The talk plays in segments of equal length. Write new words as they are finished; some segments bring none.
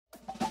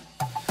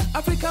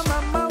Africa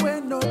mama we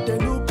no the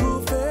look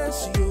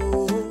face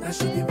yo. That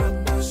should be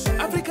mama Shem.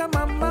 Africa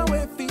mama we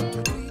fit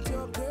to treat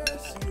your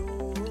case yo.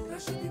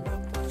 That should be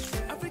mama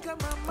Shem. Africa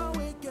mama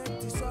we get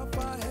this off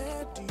our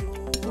head yo.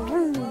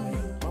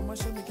 Mama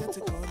Shem me get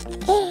it on.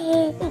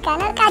 You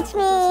cannot catch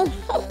me.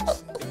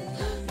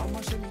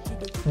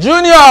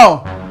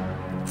 Junior!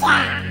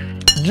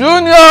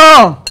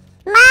 Junior!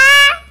 Ma!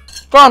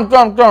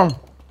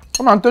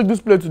 Come and take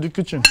this plate to the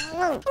kitchen.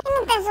 No,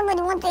 anytime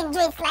somebody wants to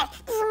enjoy it, like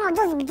someone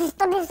just be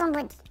disturbing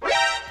somebody.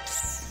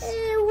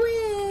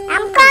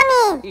 I'm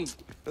coming.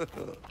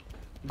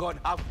 God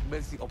have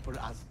mercy upon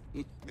us.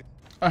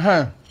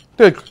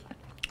 Take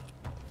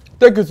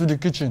it to the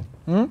kitchen.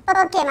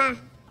 Okay, ma.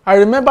 I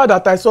remember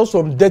that I saw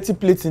some dirty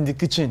plates in the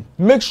kitchen.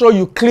 Make sure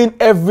you clean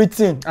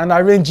everything and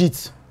arrange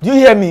it. Do you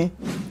hear me?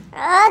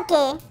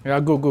 Okay. Yeah,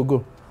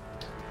 go.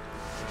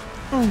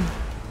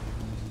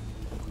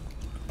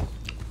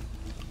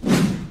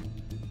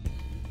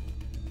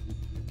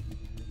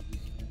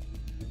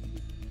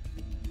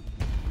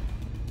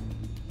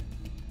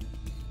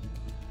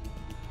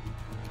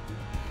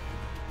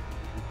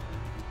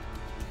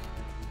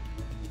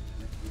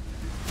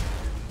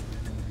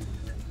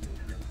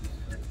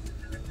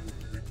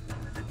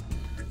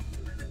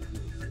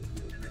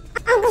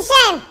 Uncle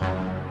Shem!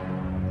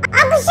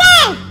 Uncle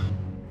Shem!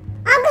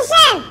 Uncle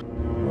Shem!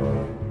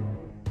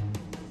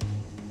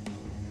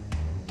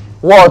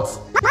 What?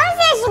 Mom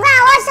said she go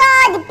and wash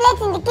all the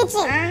plates in the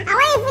kitchen. And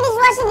when you finish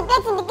washing the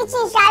plates in the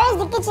kitchen, she arrange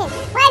the kitchen.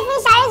 When you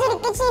finish arranging the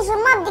kitchen, she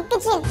mop the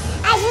kitchen.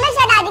 And she make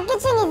sure that the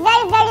kitchen is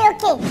very, very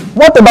okay.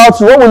 What about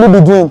you? What will you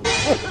be doing?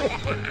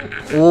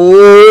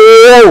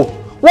 Oh!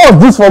 What's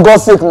this for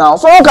God's sake now?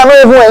 Someone cannot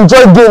even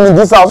enjoy game in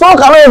this house.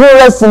 Someone cannot even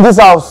rest in this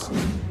house.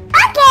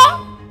 Okay.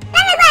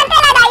 Let me go and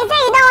tell her that you say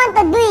you don't want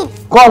to do it.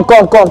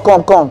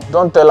 Come.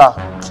 Don't tell her.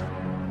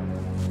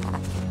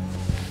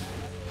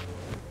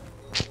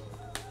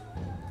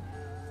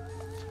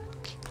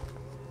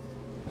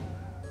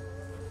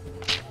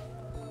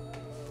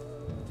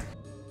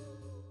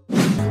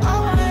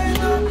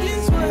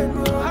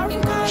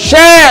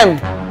 Shem!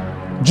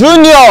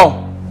 Junior!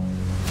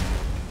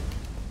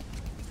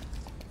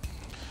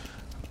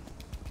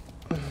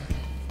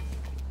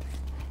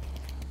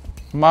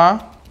 Ma,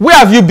 where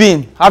have you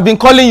been? I've been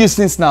calling you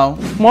since now.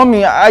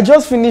 Mommy, I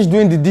just finished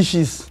doing the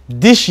dishes.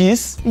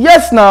 Dishes?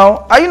 Yes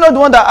now. Are you not the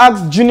one that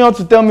asked Junior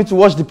to tell me to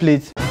wash the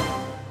plate?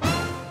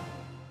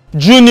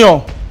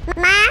 Junior!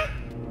 Ma?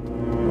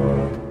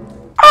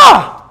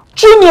 Ah!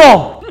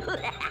 Junior!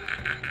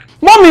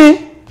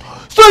 Mommy!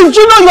 So if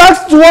Junior you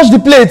asked to wash the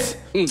plate?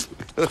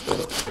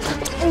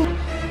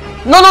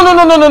 No.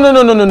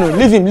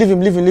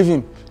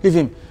 Leave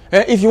him.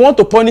 If you want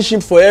to punish him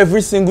for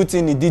every single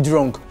thing he did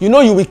wrong, you know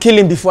you will kill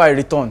him before I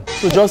return.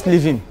 So just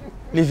leave him.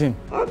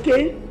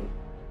 Okay.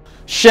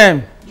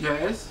 Shem.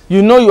 Yes?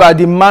 You know you are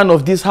the man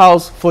of this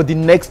house for the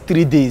next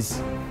 3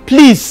 days.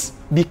 Please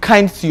be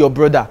kind to your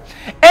brother.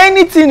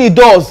 Anything he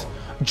does,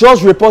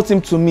 just report him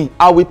to me.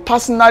 I will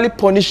personally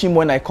punish him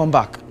when I come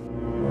back.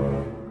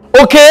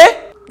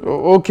 Okay?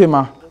 Okay,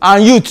 ma.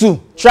 And you too,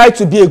 try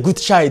to be a good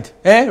child.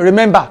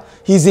 Remember,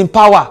 he's in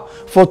power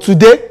for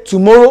today,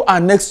 tomorrow,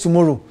 and next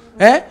tomorrow.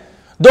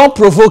 Don't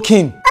provoke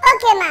him.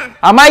 Okay, ma.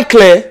 Am I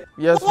clear?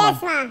 Yes,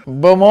 Yes, ma.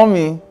 But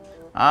mommy,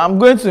 I'm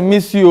going to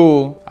miss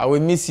you. I will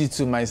miss you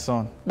too, my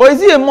son. But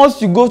is it a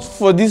must you go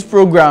for this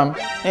program?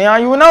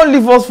 And you will now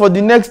leave us for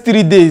the next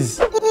 3 days.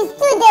 It is 2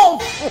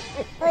 days.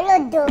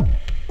 Olodo.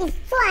 It's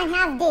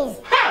 2.5 days.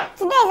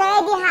 Today is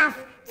already half.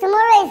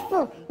 Tomorrow is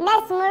full.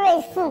 Next tomorrow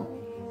is full.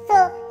 So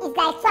it's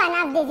like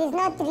 2.5 days. It's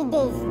not 3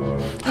 days.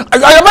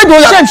 Am I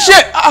doing Shem?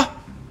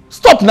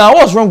 Stop now.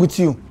 What's wrong with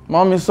you?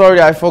 Mommy,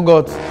 sorry, I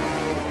forgot.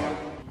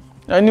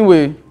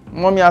 Anyway,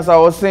 mommy, as I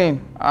was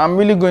saying, I'm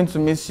really going to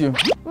miss you.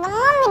 But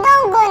mommy,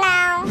 don't go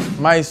now.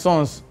 My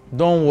sons,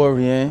 don't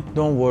worry,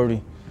 Don't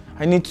worry.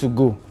 I need to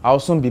go. I'll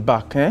soon be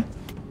back,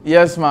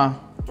 Yes, ma.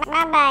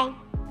 Bye-bye.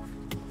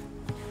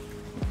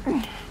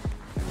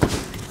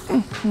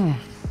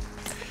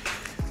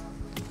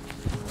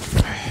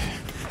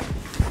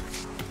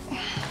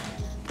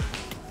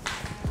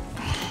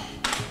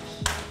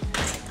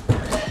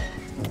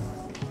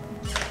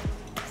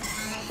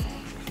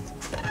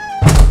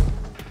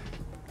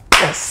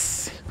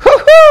 Yes.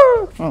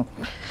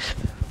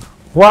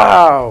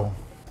 Wow.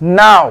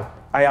 Now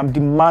I am the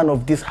man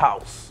of this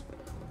house.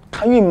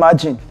 Can you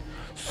imagine?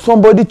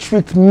 Somebody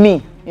tricked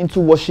me into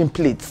washing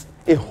plates.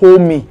 A whole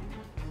me.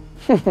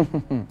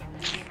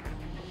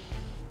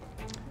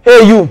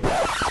 Hey you,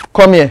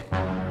 come here.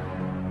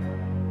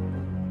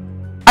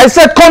 I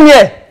said come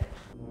here.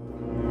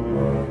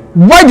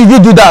 Why did you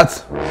do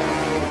that?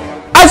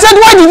 I said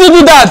why did you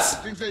do that?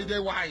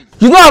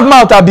 You don't have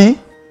mouth, Abi?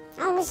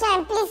 Uncle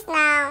Shem, please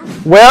now.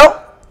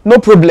 Well, no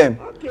problem.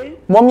 Okay.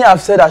 Mommy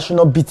have said I should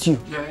not beat you.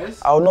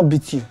 Yes? I will not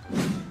beat you.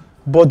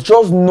 But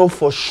just know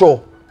for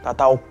sure that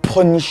I will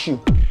punish you.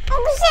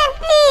 Uncle Shem,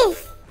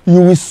 please.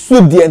 You will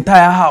sweep the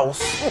entire house.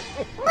 But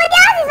the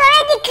house is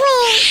already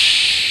clean.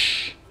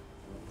 Shh.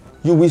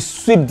 You will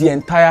sweep the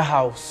entire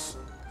house.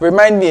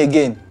 Remind me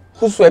again,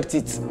 who swept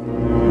it?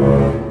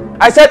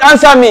 I said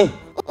answer me.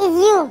 It's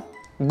you.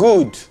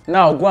 Good.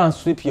 Now go and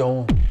sweep your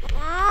own. Shem,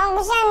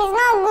 it's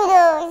not good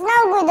though. It's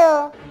not good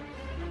though.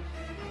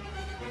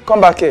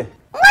 Come back here.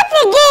 What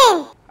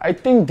again? I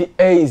think the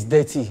air is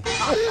dirty.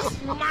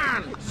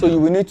 So you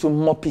will need to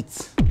mop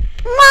it.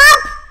 Mop?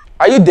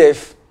 Are you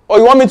deaf? Or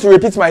you want me to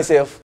repeat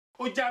myself?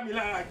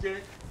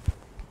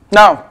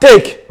 Now,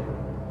 take.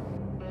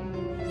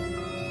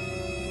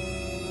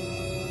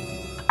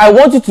 I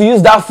want you to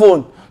use that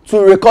phone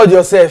to record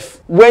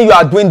yourself when you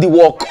are doing the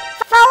work.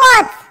 For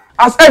what?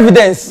 As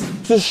evidence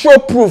to show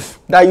proof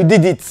that you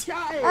did it.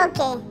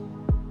 Okay.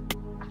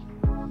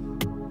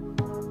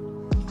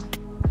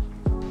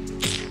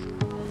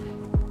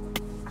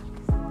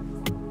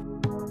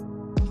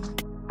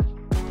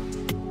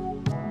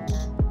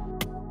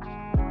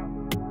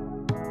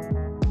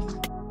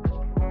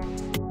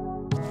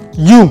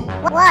 You.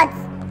 What?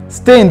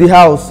 Stay in the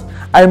house.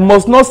 I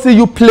must not see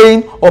you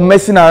playing or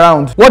messing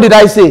around. What did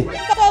I say? You say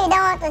you don't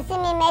want to see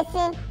me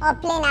messing or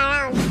playing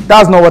around.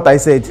 That's not what I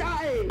said. That's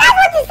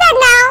what you said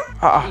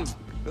now.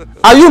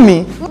 Are you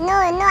me? No,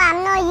 I'm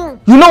not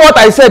you. You know what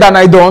I said and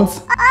I don't?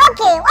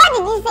 Okay, what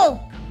did you say?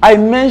 I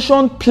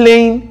mentioned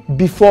playing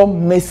before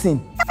messing.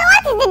 So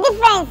what is the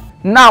difference?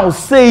 Now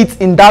say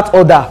it in that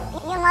order.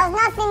 You must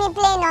not see me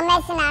playing or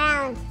messing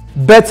around.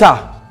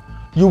 Better.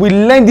 You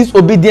will learn this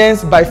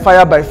obedience by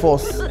fire by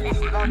force.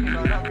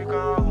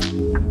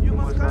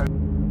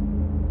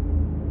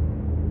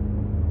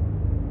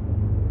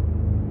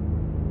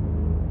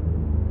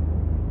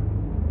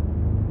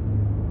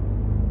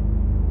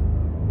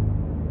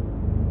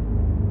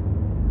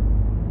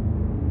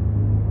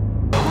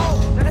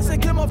 That's a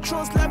Game of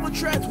Thrones level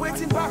threat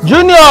waiting back.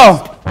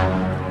 Junior!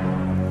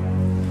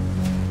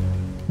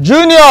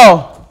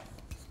 Junior!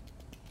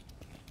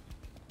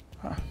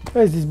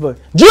 Where is this boy?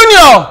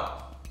 Junior!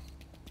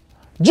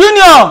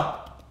 Junior!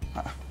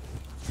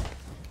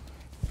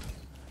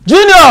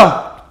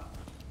 Junior!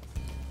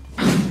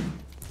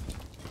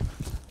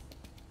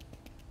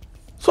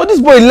 So this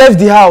boy left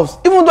the house,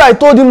 even though I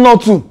told him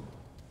not to.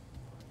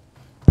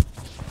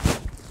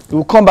 He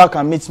will come back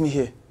and meet me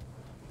here.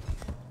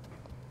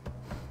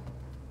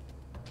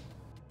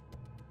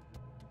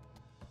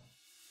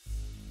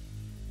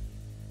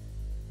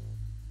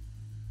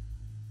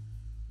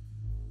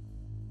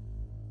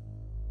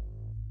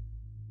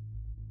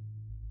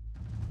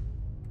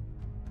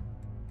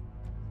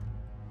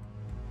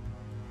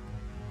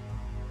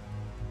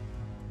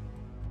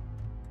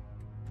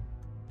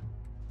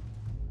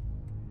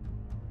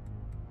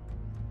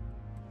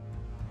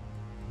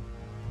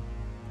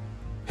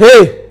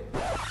 Hey!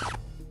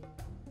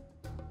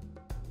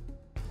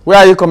 Where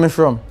are you coming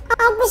from?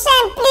 Uncle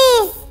Shem,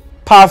 please.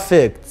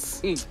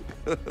 Perfect.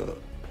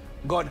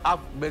 God have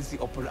mercy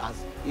upon us.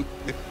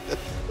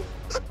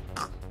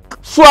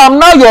 So I'm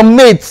now your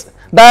mate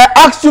that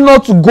I asked you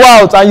not to go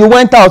out and you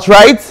went out,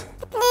 right?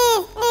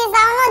 Please, I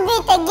will not do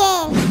it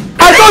again.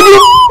 I told you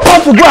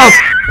not to go out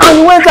and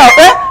you went out,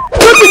 eh?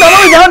 You think that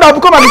knowing the hand that will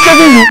come and be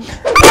saving you?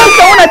 Next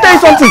time when I tell you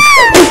something,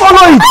 you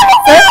follow it.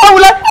 Eh? How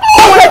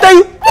will I tell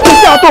you to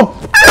stay at home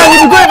and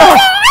you be going out?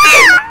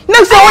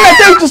 Next time when I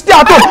tell you to stay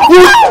at home, you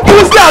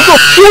will stay at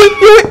home. You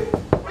will.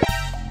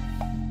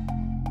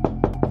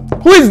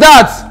 Who is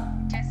that?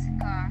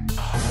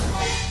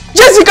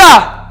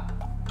 Jessica!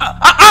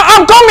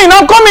 I'm coming!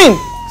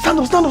 Stand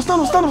up.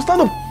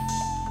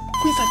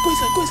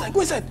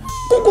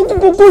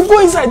 Go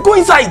inside. Go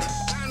inside.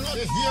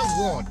 Hear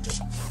what?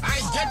 I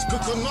get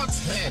coconut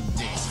head.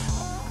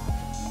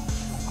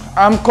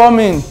 I'm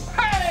coming.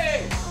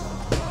 Hey!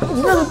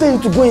 Did I not tell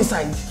you to go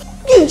inside?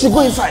 You should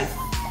go inside.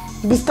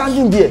 You be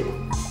standing there.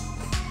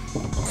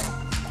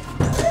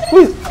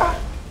 Wait.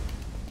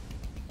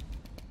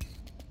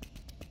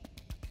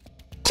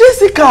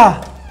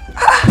 Jessica!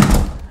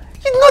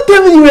 You did not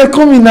tell me you were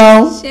coming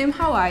now. Shem,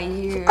 how are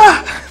you?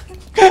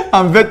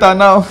 I'm better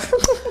now.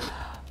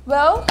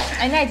 Well,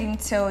 I know I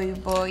didn't tell you,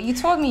 but you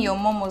told me your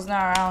mom was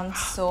not around,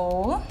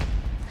 so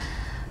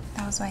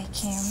that was why I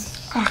came.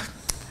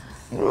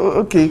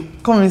 Okay,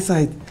 come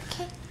inside.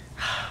 Okay.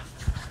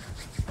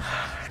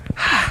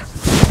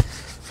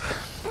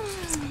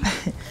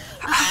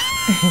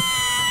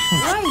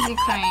 Why is he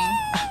crying?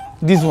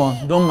 This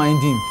one, don't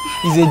mind him.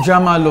 He's a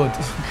drama lord.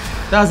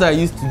 That's what I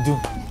used to do.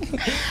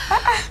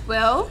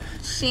 Well,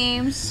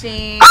 shame.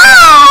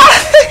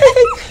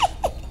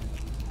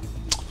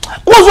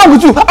 What's wrong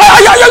with you?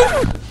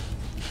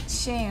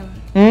 Shame.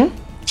 Hmm?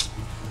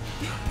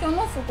 You're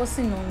not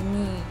focusing on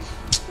me.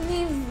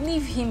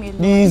 Leave him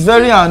alone. He's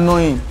very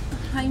annoying.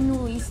 I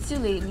know, he's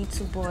still a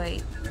little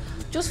boy.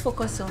 Just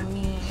focus on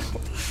me.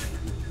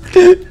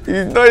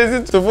 It's not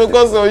easy to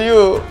focus on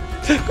you.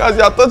 Because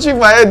you're touching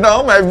my head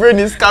now, my brain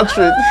is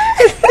scattering.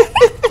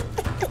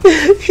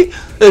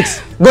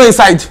 Go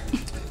inside.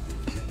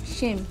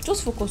 Shame,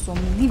 just focus on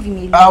me. Leave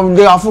him alone.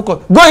 I'll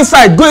focus. Go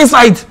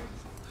inside.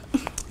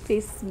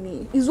 Face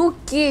me. It's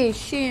okay,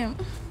 Shame.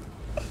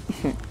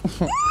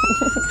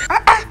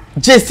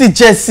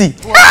 Jesse.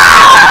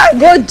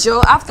 Go,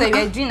 Joe. After you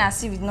were doing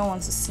as if you don't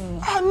want to see me.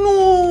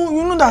 No,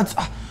 you know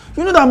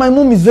that my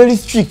mom is very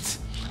strict.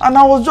 And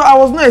I was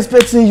not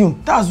expecting you.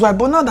 That's why.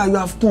 But now that you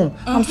have come,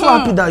 I'm so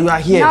happy that you are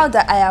here. Now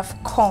that I have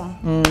come,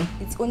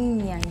 it's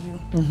only me and you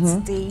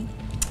today.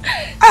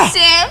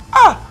 Shem.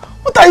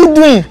 What are you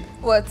doing?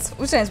 What?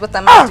 Which one is what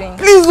am I doing?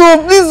 Please,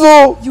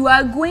 oh. You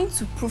are going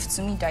to prove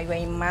to me that you are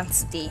a man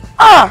today.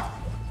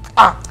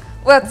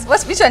 What?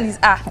 Which one is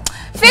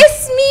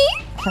Face me.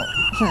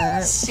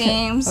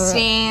 Shame.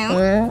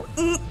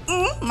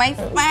 My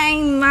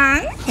fine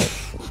man.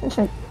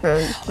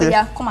 Oh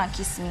yeah, come and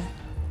kiss me.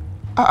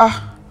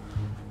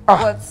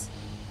 What?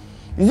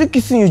 Is it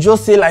kissing you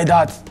just say like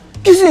that?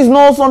 Kissing is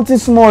not something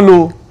small,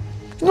 oh.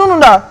 You don't know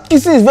that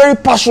kissing is very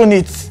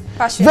passionate.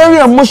 Very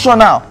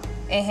emotional.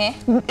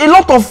 A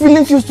lot of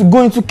feelings used to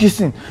go into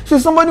kissing. So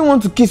if somebody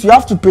wants to kiss, you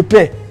have to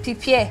prepare.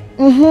 Prepare?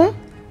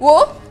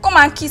 Whoa, come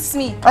and kiss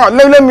me.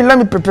 Let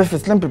me prepare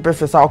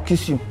first. I'll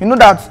kiss you. You know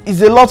that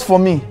is a lot for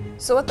me.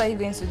 So what are you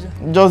going to do?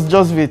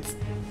 Just wait.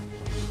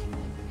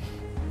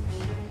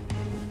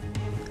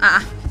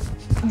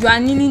 You are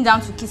kneeling down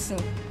to kiss me.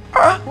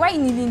 Why are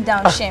you kneeling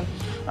down, Shem?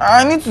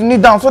 I need to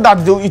kneel down so that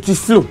it will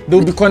flow. There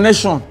will be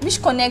connection.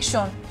 Which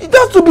connection? It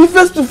has to be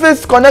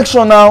face-to-face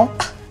connection now.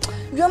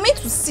 You are meant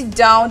to sit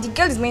down. The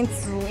girl is meant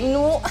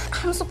to,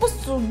 I'm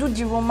supposed to do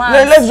the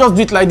romance. Let's just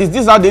do it like this.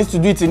 This is how they used to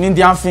do it in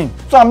Indian film.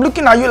 So I'm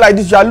looking at you like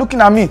this, you are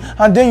looking at me,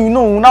 and then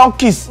we'll now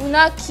kiss. We'll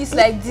now kiss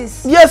like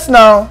this? Yes,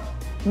 now.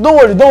 Don't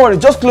worry.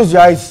 Just close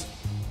your eyes.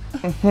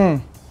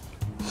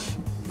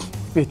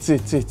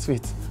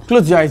 Wait.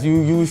 Close your eyes.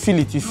 You will feel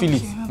it.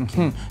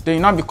 Okay. Then you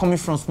now be coming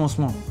from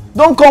small.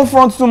 Don't come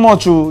front too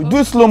much. Do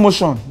it slow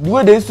motion. The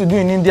way they used to do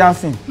in Indian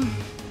film.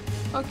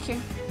 Okay.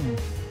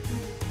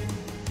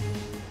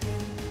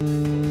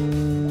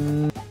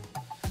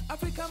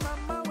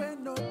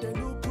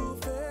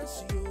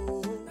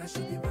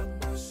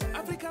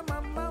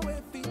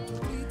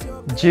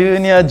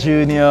 Junior.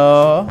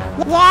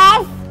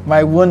 Yes?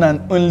 My one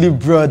and only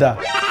brother.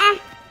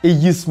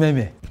 Use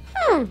meme.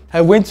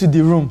 I went to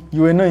the room.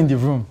 You were not in the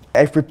room.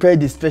 I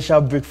prepared a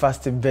special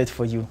breakfast in bed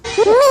for you.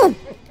 Me?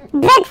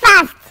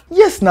 Breakfast?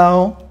 Yes,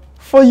 now.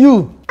 For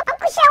you.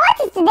 Uncle Shem,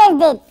 what is today's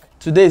date?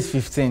 Today is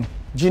 15.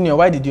 Junior,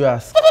 why did you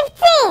ask?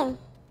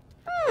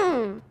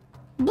 15?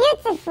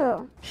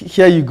 Beautiful.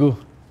 Here you go.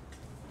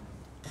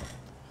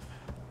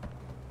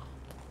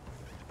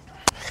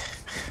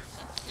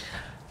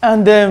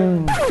 And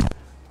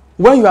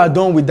when you are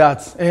done with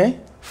that,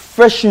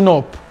 freshen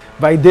up.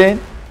 By then,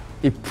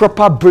 a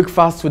proper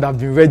breakfast would have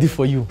been ready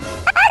for you.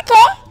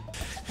 Okay.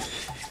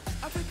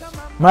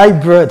 My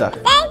brother.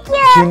 Thank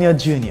you.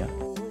 Junior.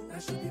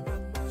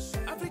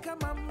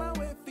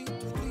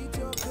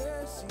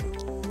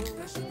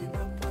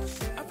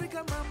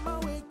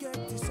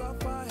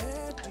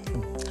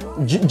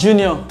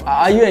 Junior,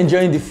 are you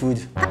enjoying the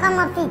food? Come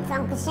off it,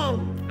 Uncle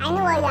Shem. I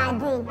know what you are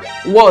doing.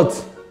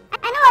 What?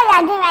 I know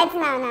what you are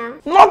doing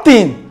right now.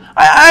 Nothing.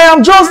 I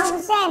am just...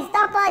 Uncle Shem,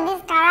 stop all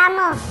this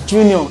karamo.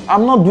 Junior,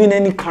 I'm not doing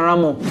any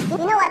karamo. You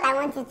know what I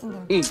want you to do?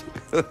 If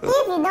you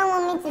don't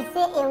want me to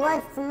say a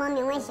word to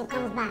mommy when she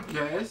comes back,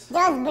 yes,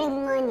 just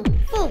bring money.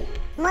 See,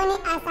 money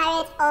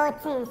answers all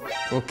things.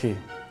 Okay.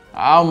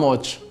 How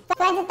much?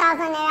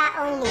 20,000 naira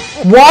only.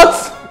 What?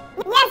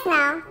 Yes,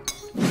 now.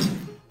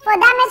 For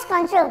damage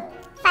control,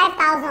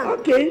 5,000.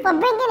 Okay. For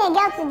bringing a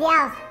girl to the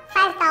house,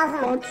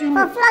 5,000.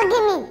 For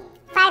flogging me,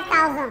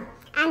 5,000.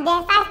 And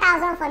then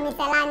 5,000 for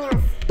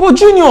miscellaneous. But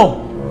Junior,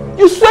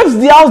 you swept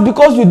the house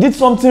because you did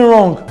something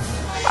wrong.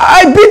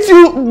 I beat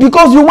you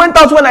because you went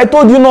out when I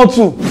told you not to.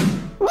 Do you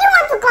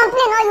want to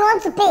complain or you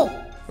want to pay?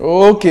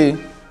 Okay.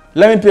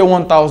 Let me pay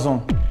 1,000.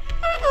 1,000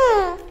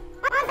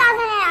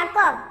 naira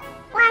cup.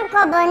 1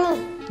 cup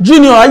money.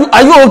 Junior,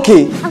 are you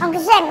okay?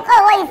 Uncle Shem, because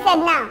of what you said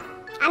now,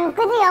 I'm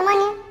increasing your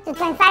money to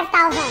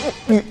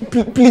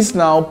 25,000. Please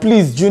now,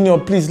 please, Junior,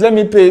 please. Let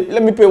me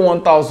pay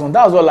 1,000.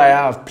 That's all I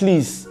have,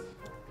 please.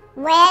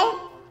 Well,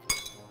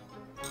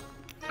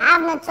 I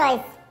have no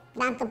choice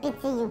than to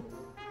pity you.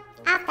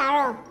 After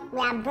all, we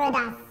are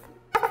brothers.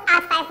 Just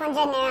add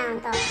 500 naira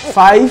on top.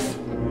 5?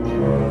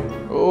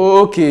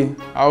 Okay,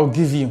 I'll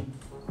give you.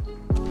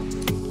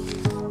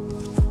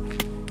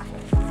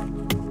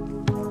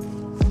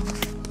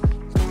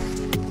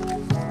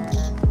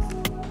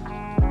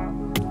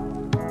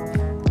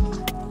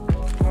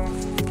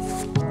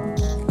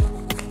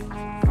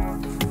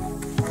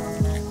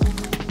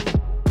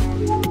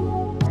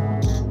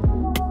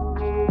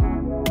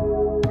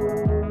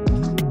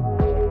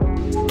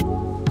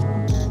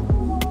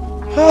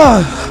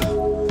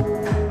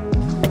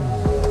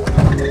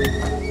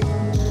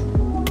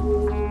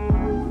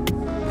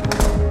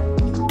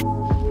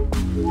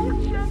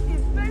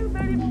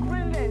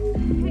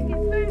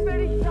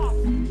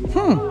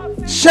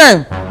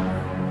 Shem,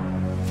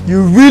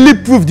 you really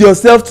proved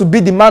yourself to be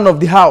the man of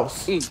the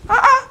house.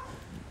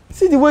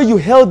 See the way you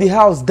held the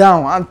house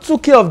down and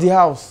took care of the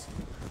house.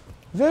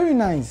 Very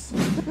nice.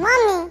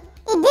 Mommy,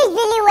 he did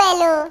really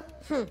well, oh.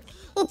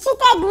 He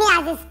treated me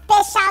as a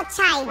special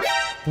child.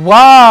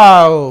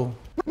 Wow.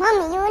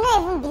 Mommy, you will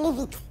not even believe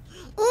it.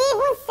 He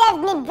even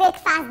served me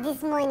breakfast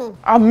this morning.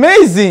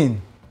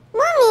 Amazing.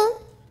 Mommy,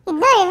 you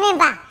don't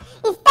remember.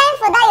 It's time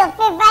for that your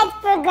favorite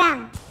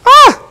program.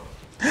 Ah!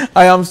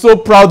 I am so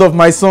proud of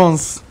my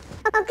sons.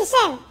 Uncle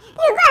Shem, you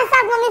go and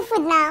serve mommy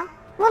food now.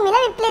 Mommy,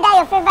 let me play that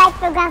your favorite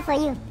program for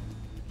you.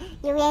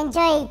 You will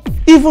enjoy it.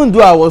 Even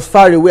though I was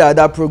far away at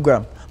that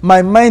program,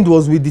 my mind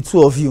was with the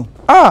two of you.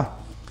 Ah!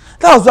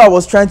 That was why I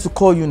was trying to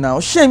call you now.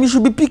 Shem, you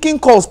should be picking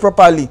calls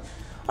properly.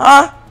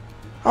 Ah!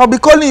 I'll be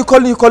calling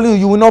you,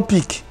 you will not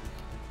pick.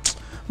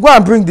 Go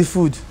and bring the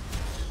food.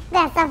 Go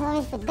and serve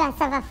mommy food. Go and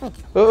serve her food.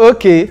 Oh,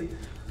 okay.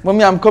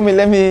 Mommy, I'm coming.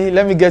 Let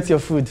me get your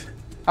food.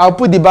 I'll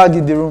put the bag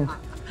in the room.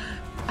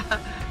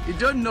 You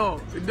don't know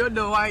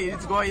why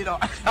it's going on.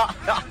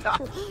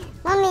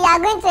 Mommy, you are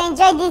going to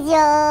enjoy this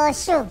your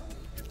show.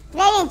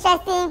 Very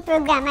interesting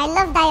program. I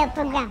love that your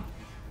program.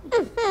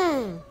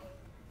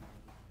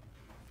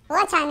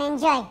 Watch and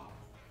enjoy.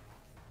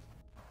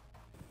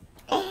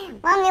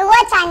 Mommy,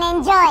 watch and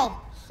enjoy.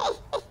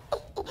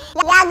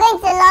 You are going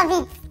to love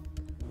it.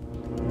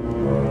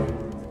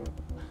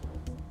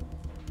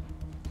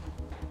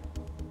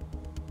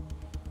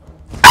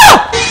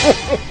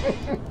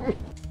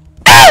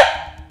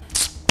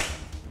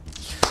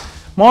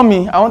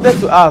 Mommy, I wanted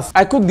to ask.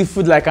 I cooked the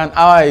food like an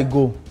hour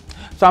ago.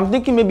 So I'm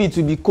thinking maybe it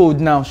will be cold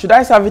now. Should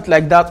I serve it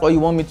like that or you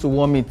want me to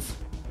warm it?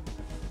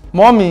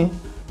 Mommy?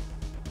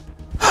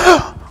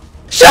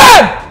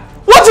 Shem!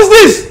 What is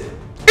this?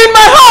 In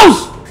my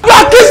house! You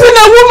are kissing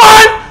a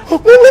woman!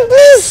 Mommy,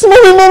 please!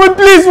 Mommy,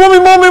 please! Mommy,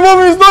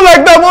 it's not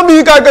like that. Mommy,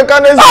 you can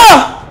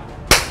Ah!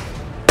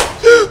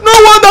 No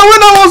wonder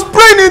when I was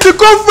praying in the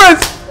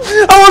conference,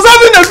 I was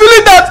having a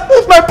feeling that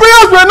my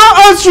prayers were not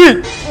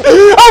answering.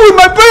 How will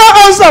my prayer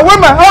answer when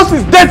my house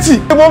is dirty?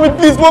 Mommy,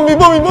 please, mommy.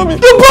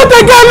 You brought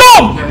a girl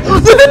home.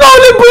 You did not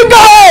only bring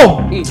her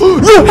home.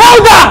 You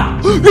held her.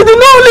 You did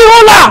not only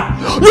hold her.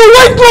 You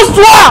went close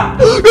to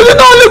her. You did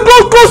not only go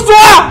close to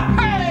her.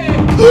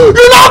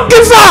 You don't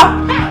kiss her.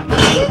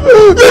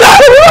 You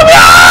don't